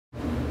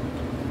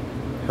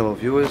Hello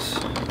viewers,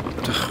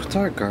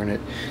 doggone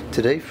it.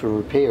 Today for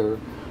repair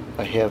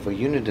I have a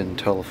Uniden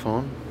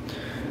telephone.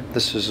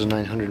 This is a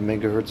 900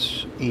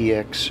 megahertz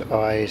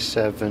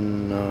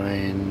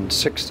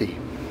EXI7960.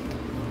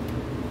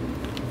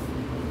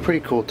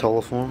 Pretty cool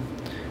telephone,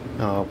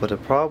 but the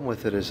problem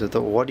with it is that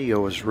the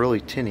audio is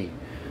really tinny.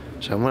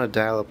 So I'm going to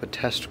dial up a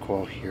test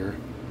call here.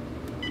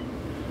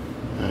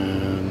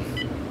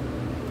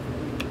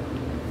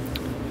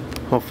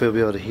 Hopefully I'll be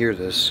able to hear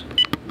this.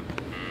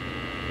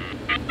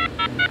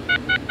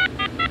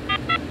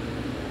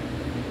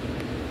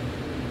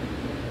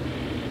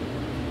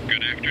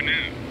 Good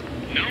afternoon.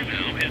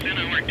 Know-how is in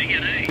our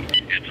DNA.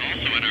 It's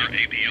also in our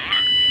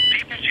APR.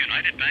 People's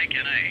United Bank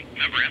N.A.,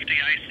 member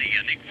FDIC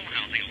and equal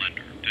housing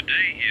lender.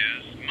 Today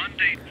is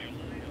Monday.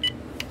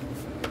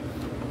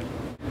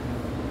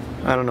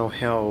 I don't know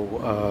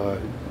how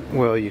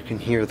well you can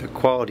hear the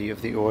quality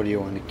of the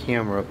audio on the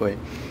camera, but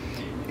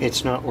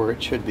it's not where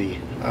it should be.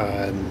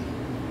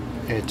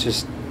 It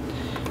just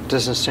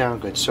doesn't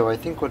sound good. So I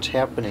think what's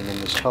happening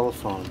in this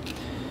telephone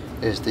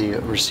is the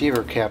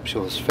receiver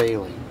capsule is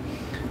failing.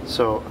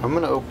 So I'm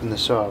going to open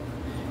this up,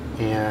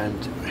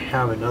 and I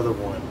have another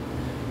one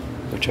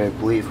which I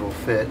believe will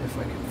fit if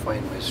I can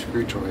find my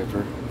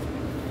screwdriver.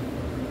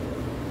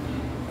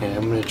 And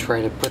I'm going to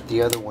try to put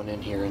the other one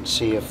in here and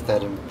see if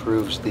that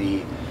improves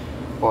the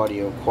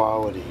audio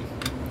quality.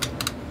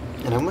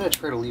 And I'm going to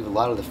try to leave a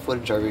lot of the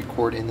footage I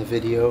record in the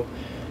video.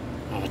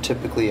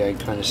 Typically I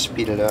kind of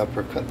speed it up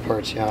or cut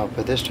parts out,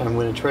 but this time I'm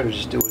going to try to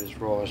just do it as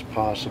raw as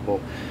possible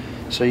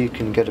so you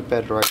can get a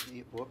better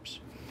idea. Whoops.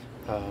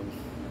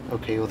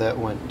 Okay, well that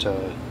went,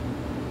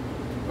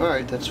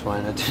 alright, that's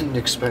fine. I didn't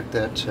expect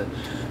that to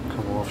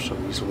come off so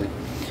easily.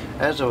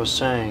 As I was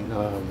saying,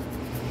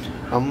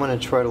 I'm going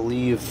to try to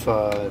leave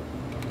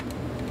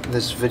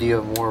this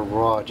video more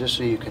raw just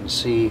so you can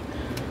see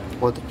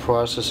what the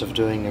process of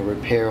doing a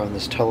repair on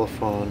this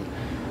telephone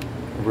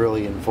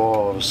really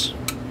involves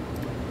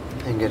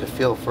and get a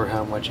feel for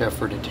how much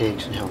effort it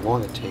takes and how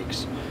long it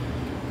takes.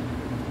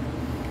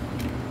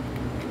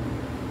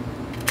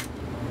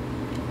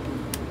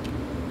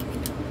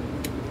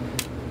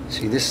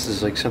 See, this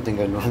is like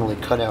something I normally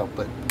cut out,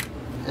 but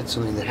it's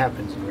something that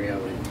happens in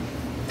reality.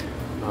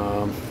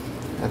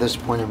 At this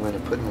point I'm going to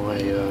put my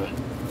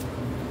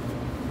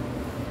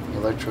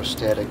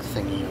electrostatic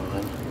thingy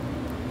on.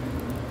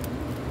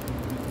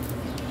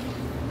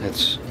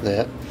 That's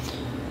that.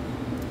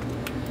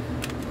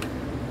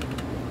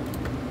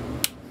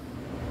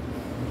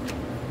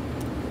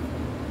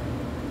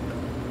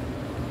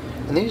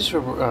 And these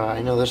are,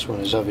 I know this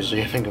one is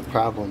obviously having a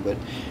problem, but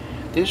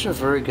these are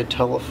very good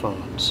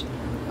telephones.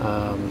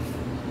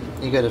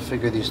 You got to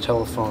figure these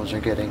telephones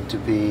are getting to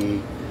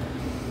be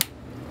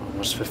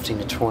almost 15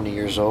 to 20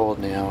 years old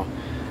now,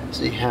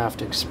 so you have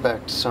to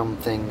expect some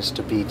things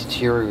to be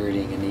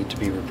deteriorating and need to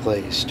be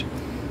replaced.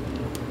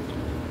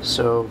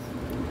 So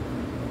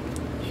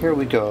here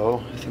we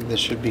go. I think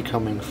this should be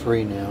coming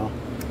free now.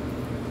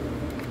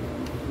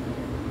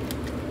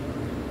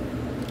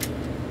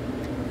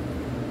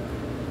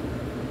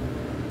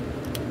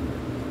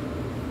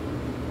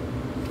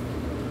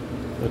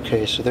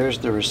 Okay, so there's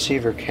the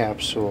receiver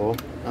capsule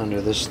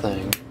under this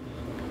thing.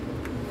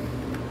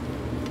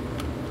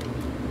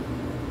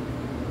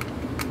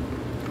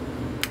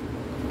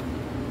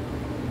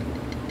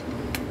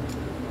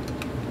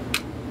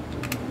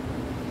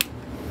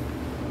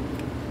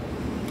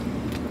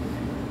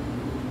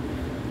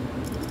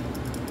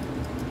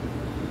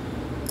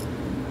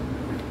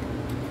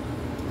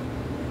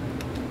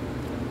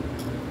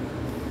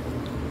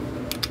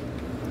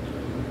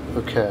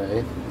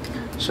 Okay,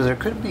 so there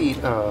could be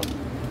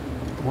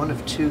one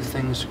of two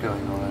things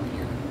going on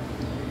here.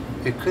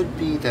 It could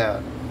be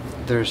that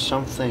there's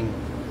something,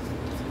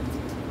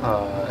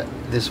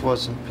 this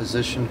wasn't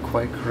positioned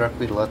quite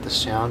correctly to let the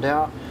sound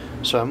out.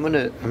 So I'm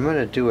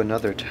gonna do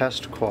another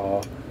test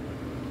call,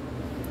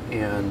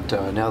 and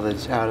now that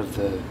it's out of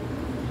the,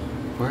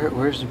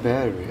 where's the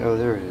battery? Oh,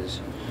 there it is.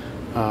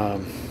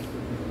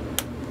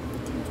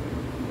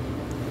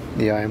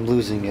 Yeah, I'm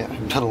losing it.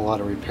 I've done a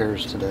lot of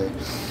repairs today.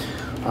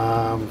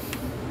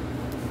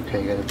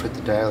 Okay, gotta put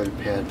the dialer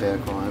pad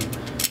back on.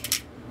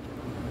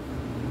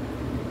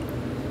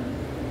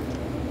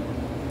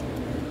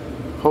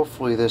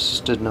 Hopefully this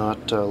did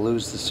not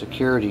lose the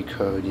security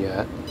code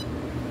yet.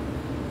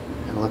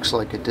 It looks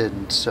like it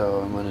didn't,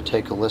 so I'm going to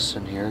take a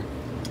listen here.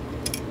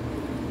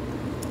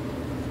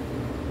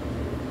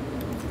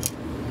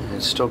 And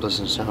it still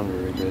doesn't sound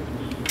very good.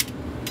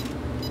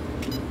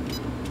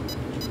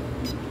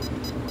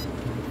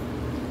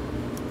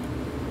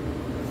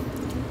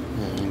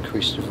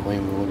 Increase the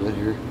volume a little bit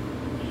here.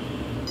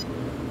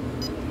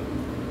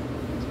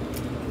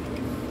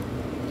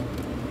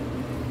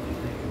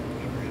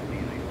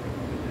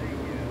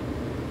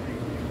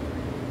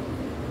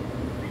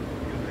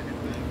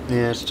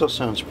 Yeah, it still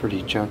sounds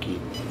pretty junky.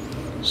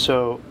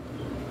 So,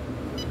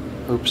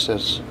 oops,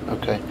 that's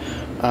okay.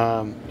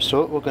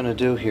 So what we're going to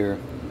do here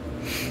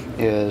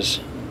is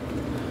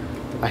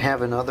I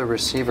have another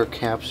receiver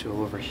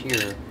capsule over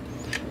here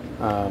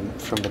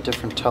from a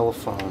different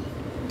telephone.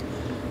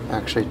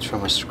 Actually, it's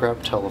from a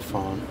scrap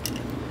telephone.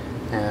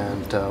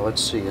 And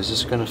let's see, is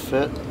this going to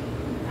fit?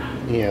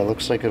 Yeah, it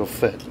looks like it'll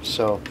fit.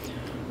 So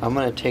I'm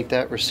going to take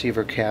that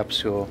receiver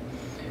capsule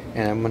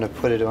and I'm going to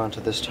put it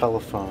onto this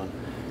telephone,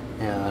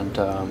 and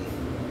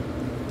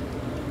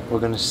we're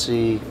going to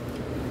see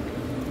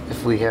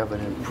if we have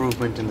an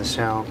improvement in the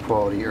sound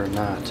quality or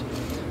not.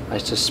 I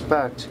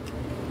suspect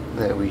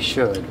that we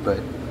should,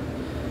 but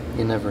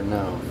you never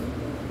know.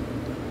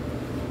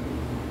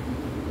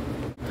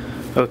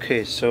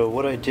 Okay, so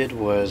what I did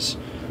was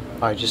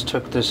I just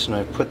took this and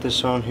I put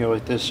this on here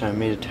like this, and I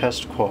made a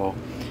test call,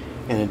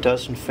 and it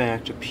does in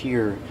fact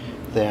appear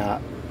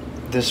that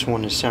this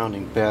one is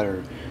sounding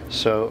better.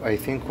 So I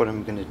think what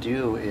I'm going to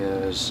do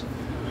is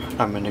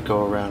I'm going to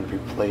go around and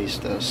replace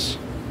this.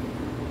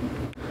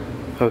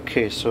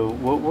 Okay, so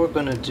what we're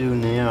going to do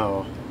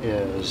now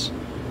is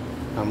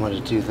I'm going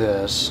to do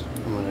this.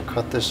 I'm going to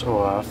cut this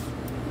off.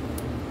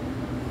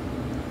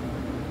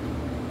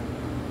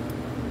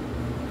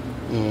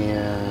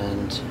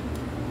 And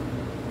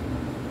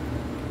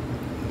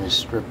I'm going to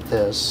strip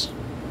this.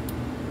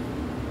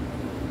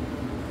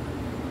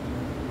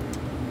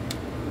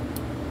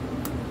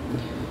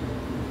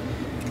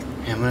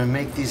 I'm going to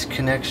make these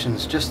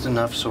connections just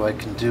enough so I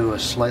can do a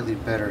slightly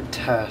better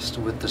test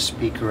with the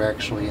speaker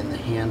actually in the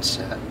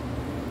handset.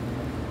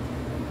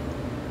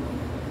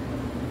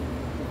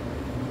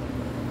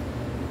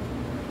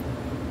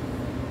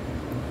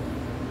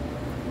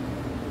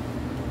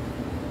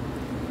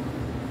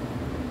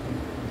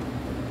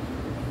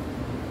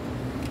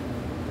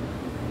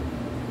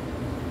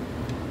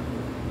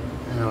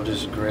 And I'll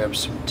just grab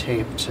some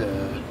tape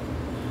to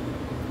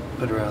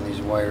put around these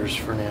wires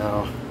for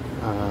now.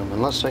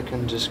 Unless I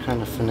can just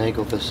kind of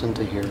finagle this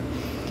into here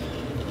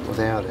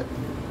without it.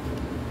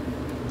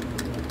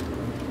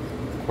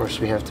 Of course,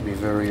 we have to be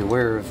very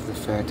aware of the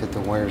fact that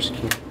the wires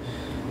can't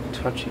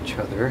touch each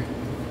other.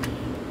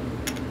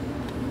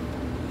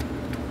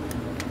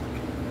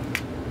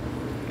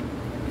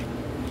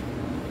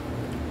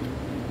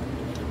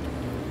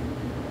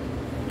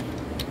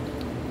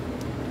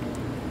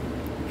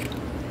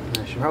 And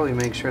I should probably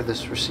make sure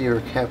this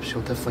receiver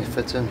capsule definitely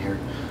fits in here.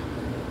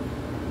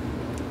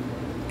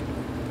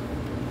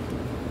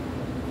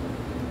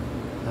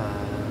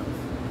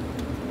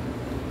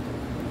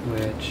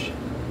 Which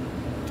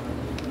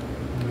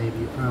may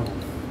be a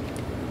problem.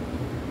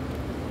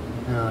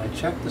 Now, I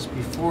checked this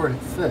before and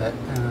it fit,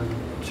 and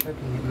I'm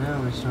checking it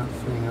now and it's not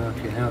fitting.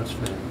 Okay, now it's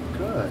fitting.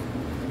 Good.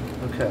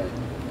 Okay.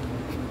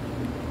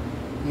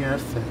 Yeah,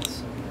 it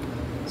fits.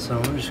 So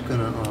I'm just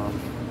gonna,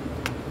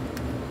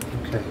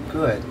 okay,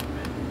 good.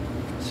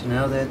 So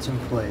now that's in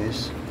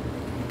place.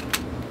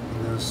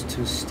 And those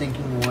two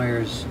stinking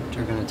wires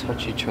are gonna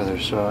touch each other.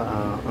 So,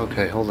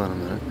 okay, hold on a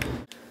minute.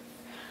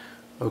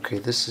 Okay,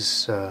 this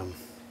is,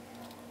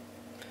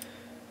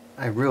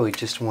 I really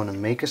just want to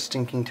make a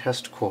stinking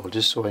test call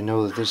just so I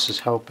know that this is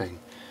helping.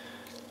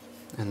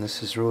 And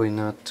this is really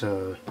not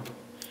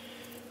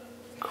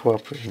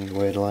cooperating the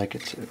way I'd like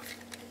it to.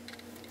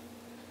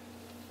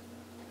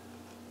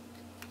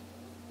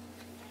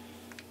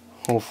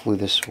 Hopefully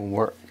this will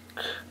work.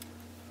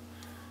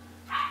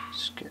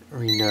 Let's get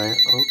redial.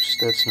 Oops,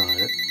 that's not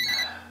it.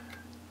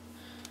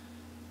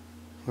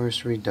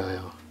 Where's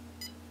redial?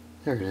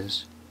 There it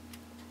is.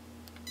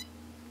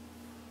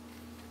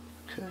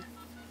 Okay.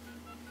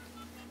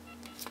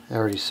 That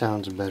already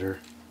sounds better,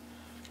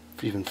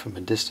 even from a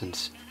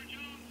distance.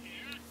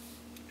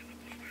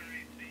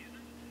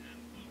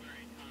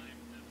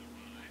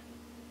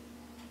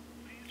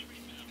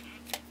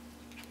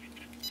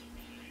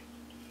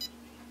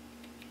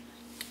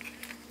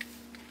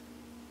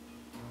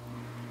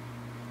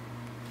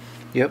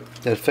 Yep,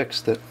 that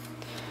fixed it.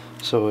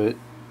 So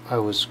I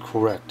was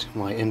correct.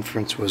 My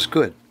inference was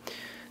good.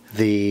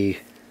 The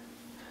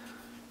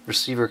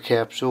receiver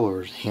capsule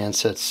or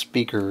handset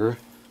speaker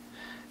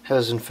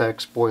has in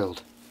fact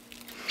spoiled.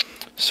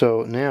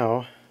 So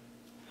now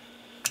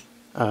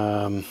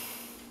I'm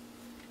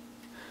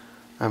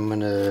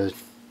gonna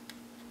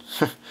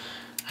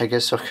I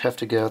guess I'll have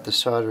to get out the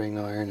soldering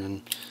iron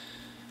and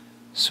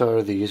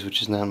solder these,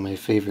 which is not my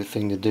favorite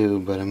thing to do,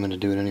 but I'm gonna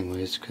do it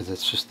anyways because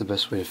that's just the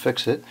best way to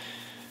fix it,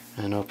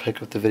 and I'll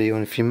pick up the video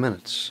in a few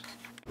minutes.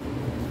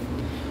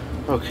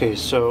 Okay,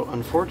 so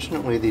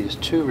unfortunately these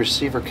two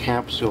receiver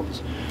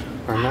capsules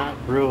are not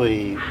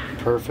really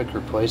perfect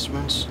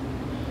replacements.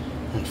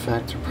 In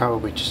fact, they're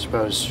probably just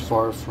about as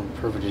far from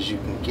perfect as you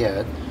can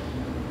get.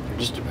 They're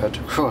just about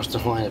to cross the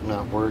line of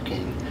not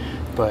working.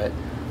 But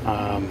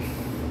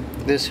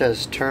this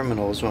has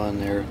terminals on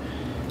there,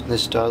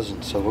 this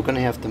doesn't. So we're going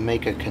to have to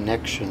make a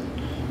connection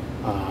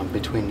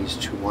between these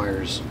two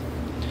wires.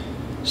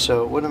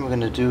 So what I'm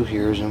going to do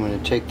here is I'm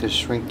going to take this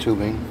shrink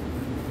tubing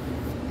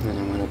and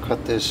I'm going to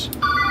cut this.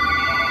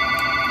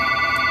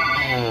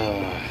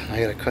 I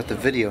got to cut the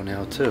video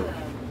now too.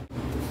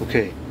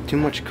 Okay, too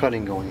much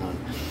cutting going on.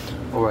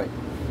 Alright,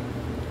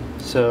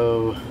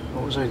 so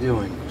what was I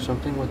doing?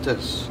 Something with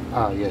this.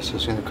 Ah, yes, I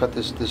was going to cut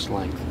this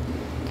length.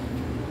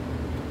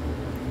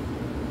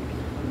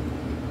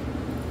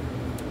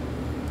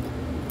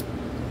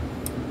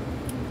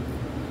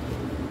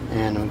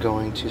 And I'm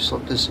going to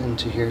slip this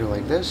into here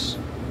like this.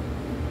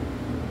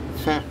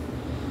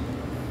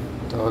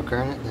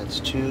 Doggone it, that's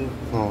too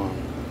long.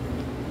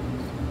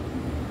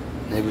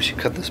 Maybe we should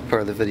cut this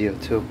part of the video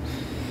too.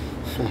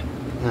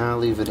 Now I'll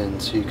leave it in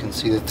so you can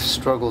see that the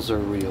struggles are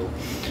real.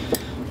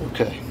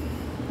 Okay.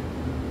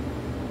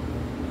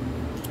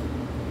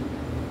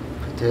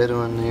 Put that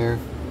on there.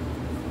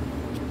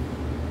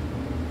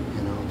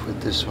 And I'll put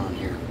this on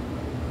here.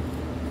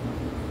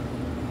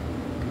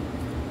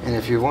 And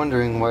if you're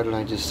wondering why don't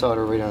I just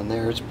solder right on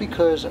there, it's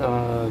because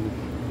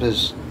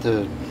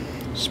the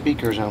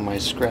speakers on my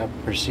scrap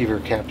receiver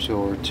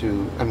capsule are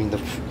too,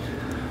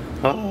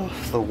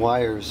 the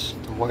wires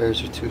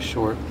are too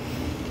short.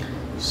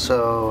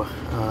 So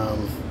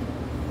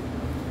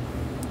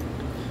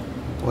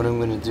what I'm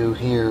going to do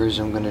here is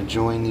I'm going to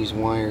join these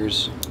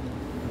wires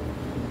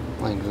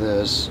like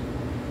this.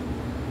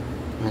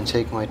 I'm going to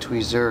take my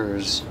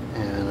tweezers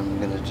and I'm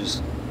going to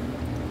just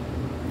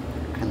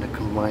kind of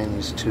combine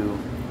these two.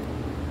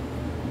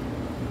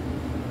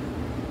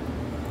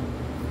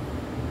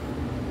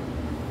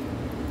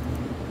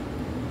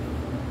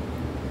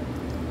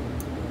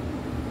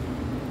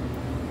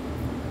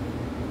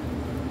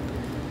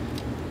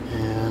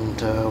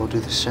 We'll do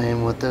the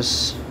same with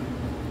this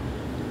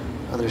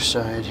other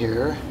side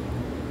here.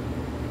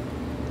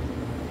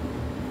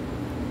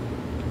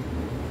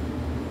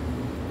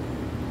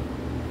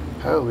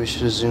 Oh, we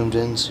should have zoomed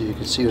in so you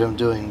can see what I'm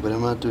doing, but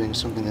I'm not doing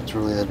something that's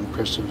really that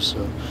impressive,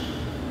 so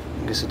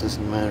I guess it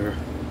doesn't matter.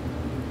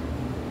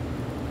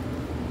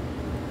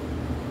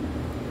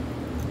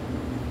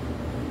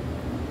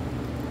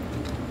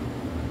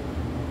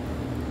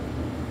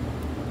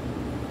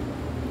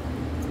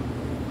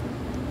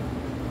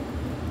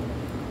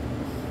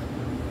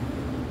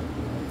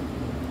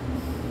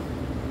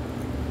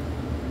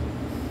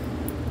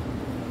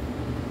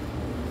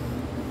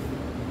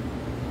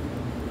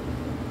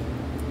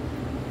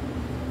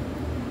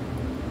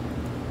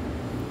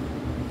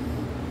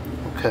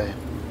 Okay,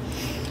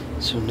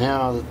 so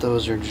now that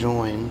those are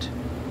joined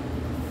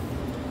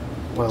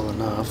well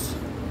enough,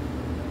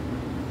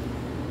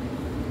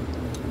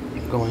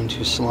 I'm going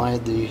to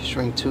slide the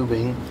shrink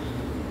tubing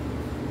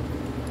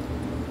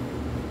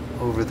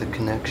over the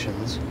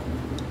connections,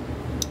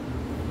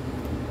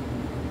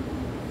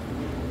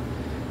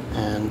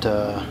 and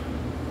I'm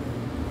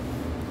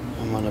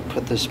going to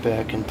put this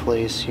back in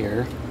place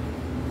here.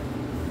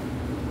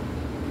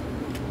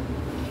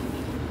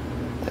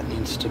 That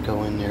needs to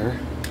go in there.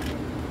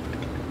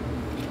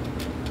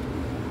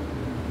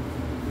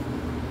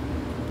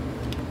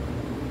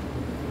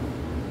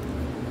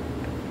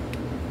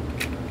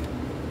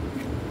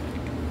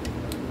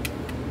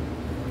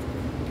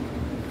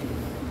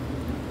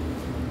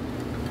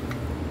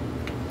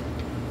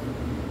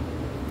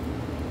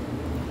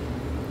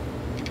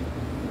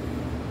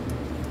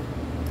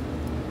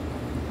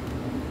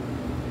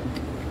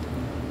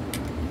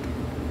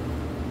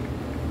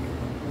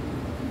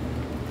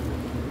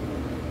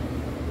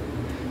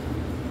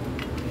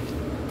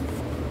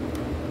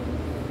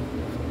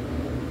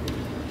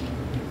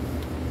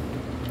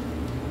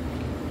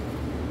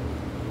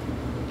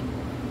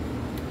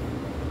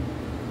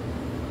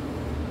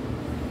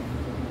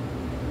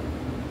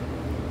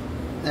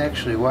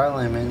 Actually, while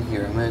I'm in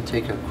here, I'm going to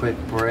take a quick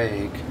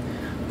break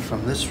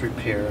from this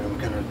repair, and I'm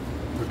going to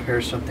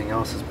repair something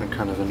else that's been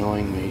kind of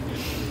annoying me.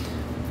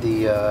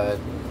 The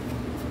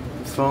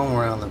foam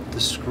around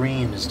the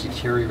screen is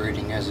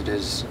deteriorating as it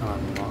is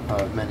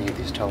on many of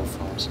these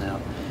telephones now.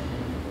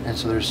 And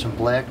so there's some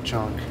black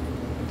junk,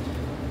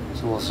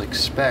 as well as like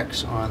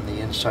specks on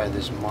the inside of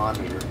this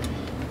monitor,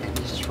 and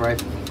it's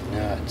driving me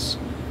nuts.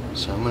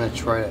 So I'm going to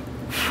try to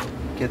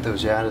get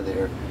those out of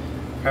there.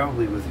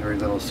 Probably with very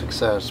little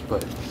success,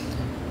 but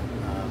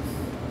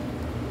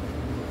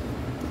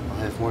I'll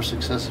have more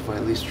success if I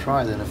at least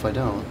try than if I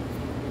don't.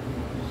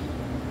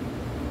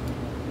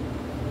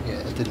 Yeah,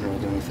 it didn't really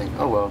do anything.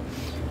 Oh well,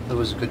 that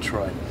was a good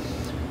try.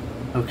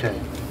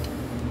 Okay,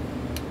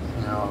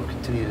 now I'll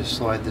continue to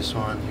slide this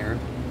on here,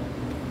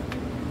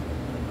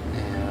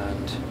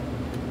 and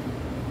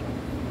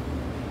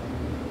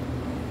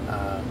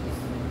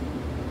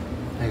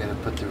I gotta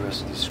put the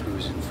rest of these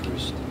screws in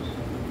first.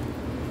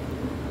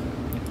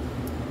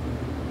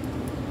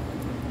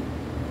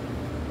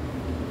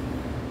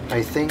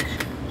 I think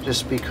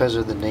just because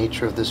of the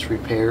nature of this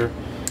repair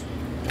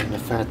and the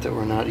fact that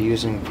we're not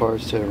using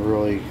parts that are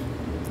really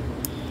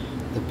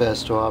the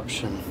best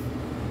option,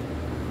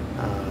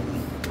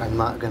 I'm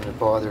not going to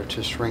bother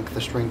to shrink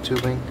the string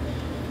tubing,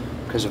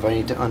 because if I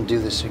need to undo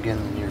this again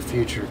in the near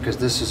future, because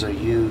this is a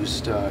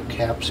used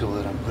capsule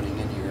that I'm putting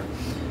in here,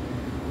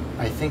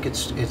 I think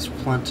it's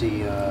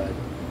plenty,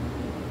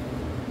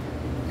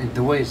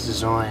 the way it's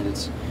designed,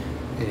 it's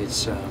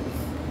not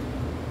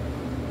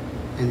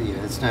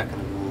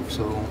going to move,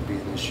 so it won't be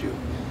an issue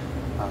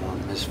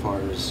as far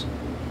as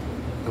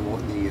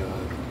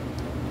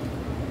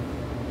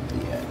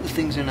the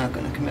things are not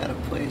going to come out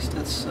of place.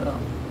 That's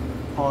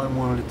all I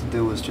wanted it to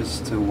do, was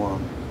just to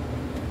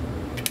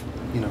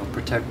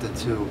protect the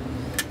two.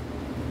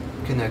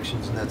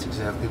 connections, and that's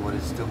exactly what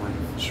it's doing.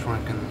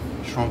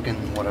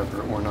 Shrunken,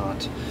 whatever, or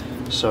not.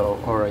 So,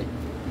 alright.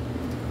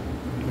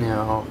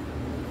 Now,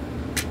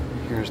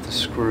 here's the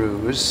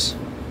screws.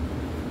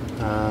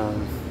 There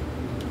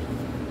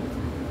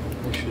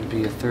should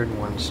be a third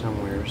one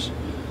somewheres.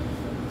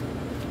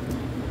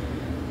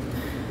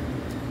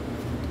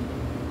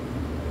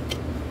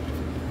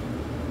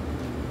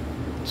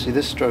 See,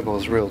 this struggle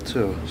is real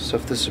too.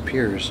 Stuff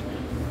disappears.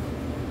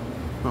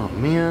 Oh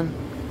man.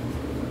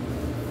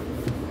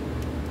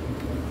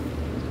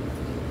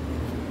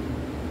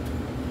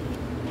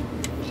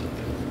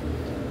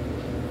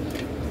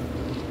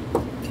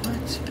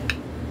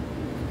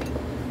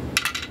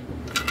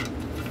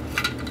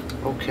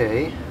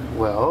 Okay,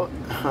 well,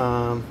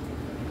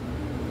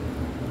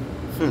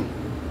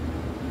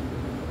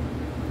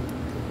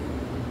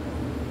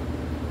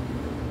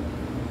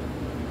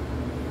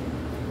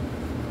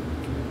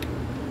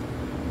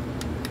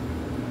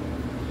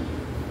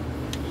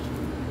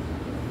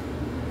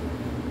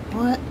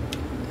 What?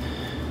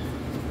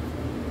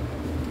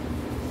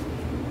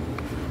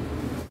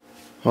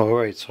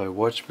 Alright, so I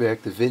watched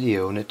back the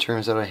video and it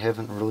turns out I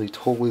haven't really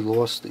totally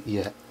lost it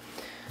yet.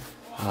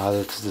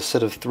 The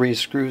set of 3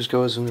 screws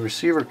goes in the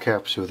receiver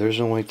capsule. There's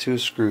only 2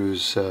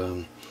 screws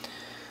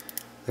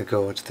that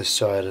go into the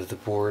side of the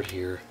board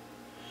here.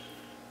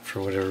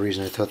 For whatever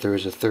reason I thought there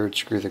was a 3rd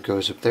screw that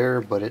goes up there,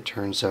 but it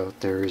turns out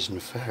there is in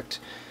fact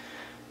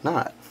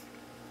not.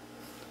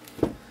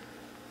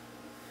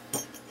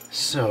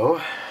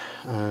 So,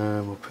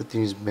 we'll put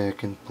these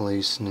back in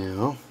place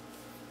now.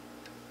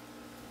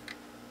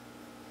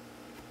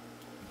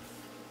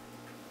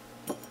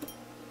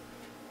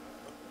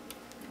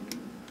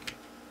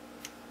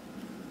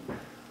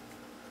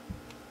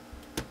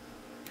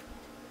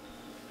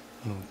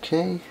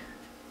 Okay,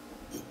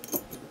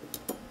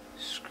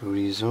 screw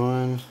these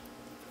on,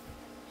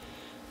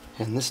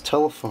 and this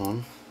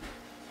telephone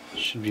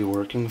should be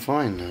working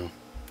fine now.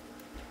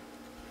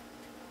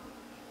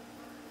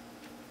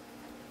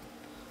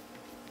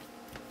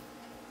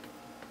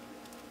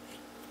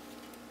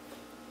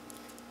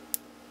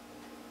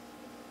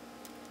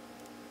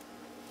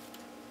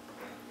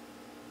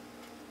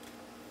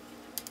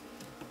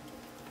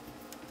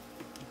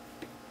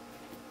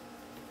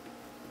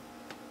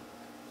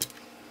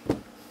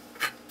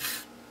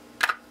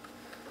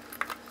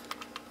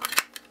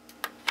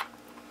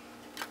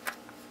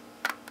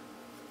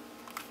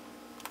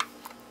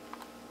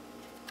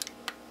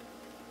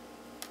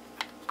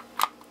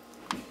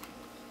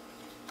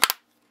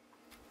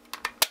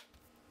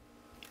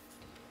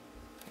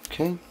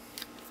 Okay,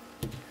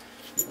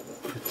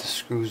 put the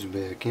screws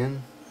back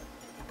in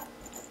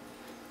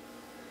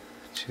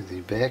to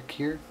the back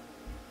here.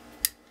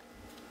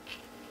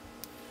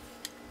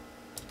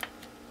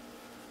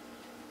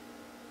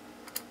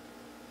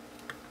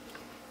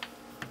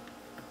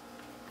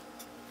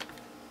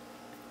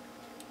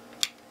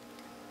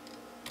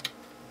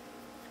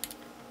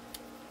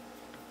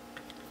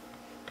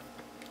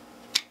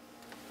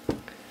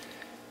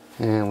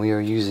 And we are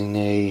using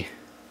a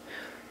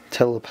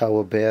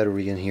Telepower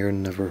battery in here.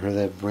 Never heard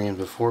that brand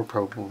before,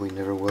 probably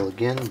never will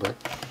again, but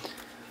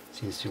it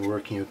seems to be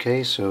working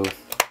okay, so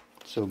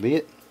be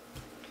it.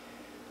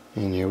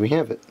 And here we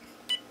have it.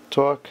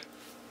 Talk.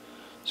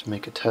 Let's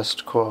make a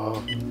test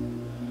call.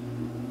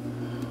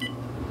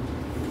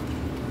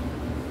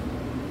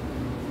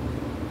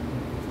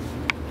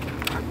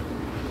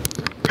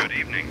 Good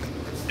evening.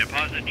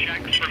 Deposit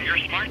checks from your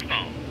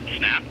smartphone.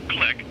 Snap,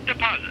 click,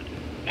 deposit.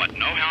 What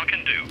know-how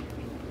can do.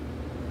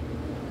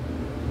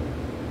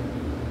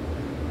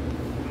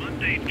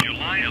 Monday,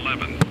 July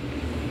 11th.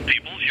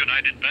 People's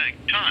United Bank.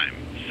 Time,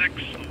 6.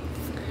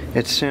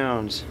 It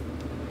sounds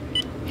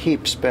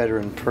heaps better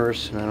in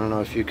person. I don't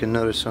know if you can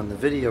notice on the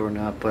video or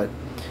not, but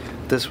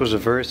this was a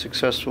very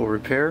successful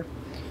repair.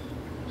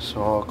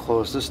 So I'll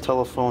close this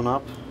telephone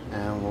up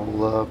and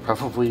we'll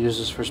probably use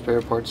this for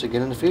spare parts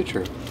again in the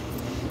future.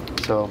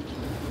 So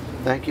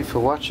thank you for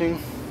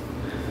watching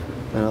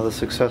another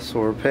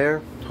successful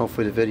repair.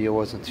 Hopefully the video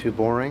wasn't too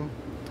boring.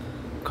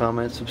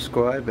 Comment,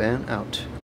 subscribe, and out.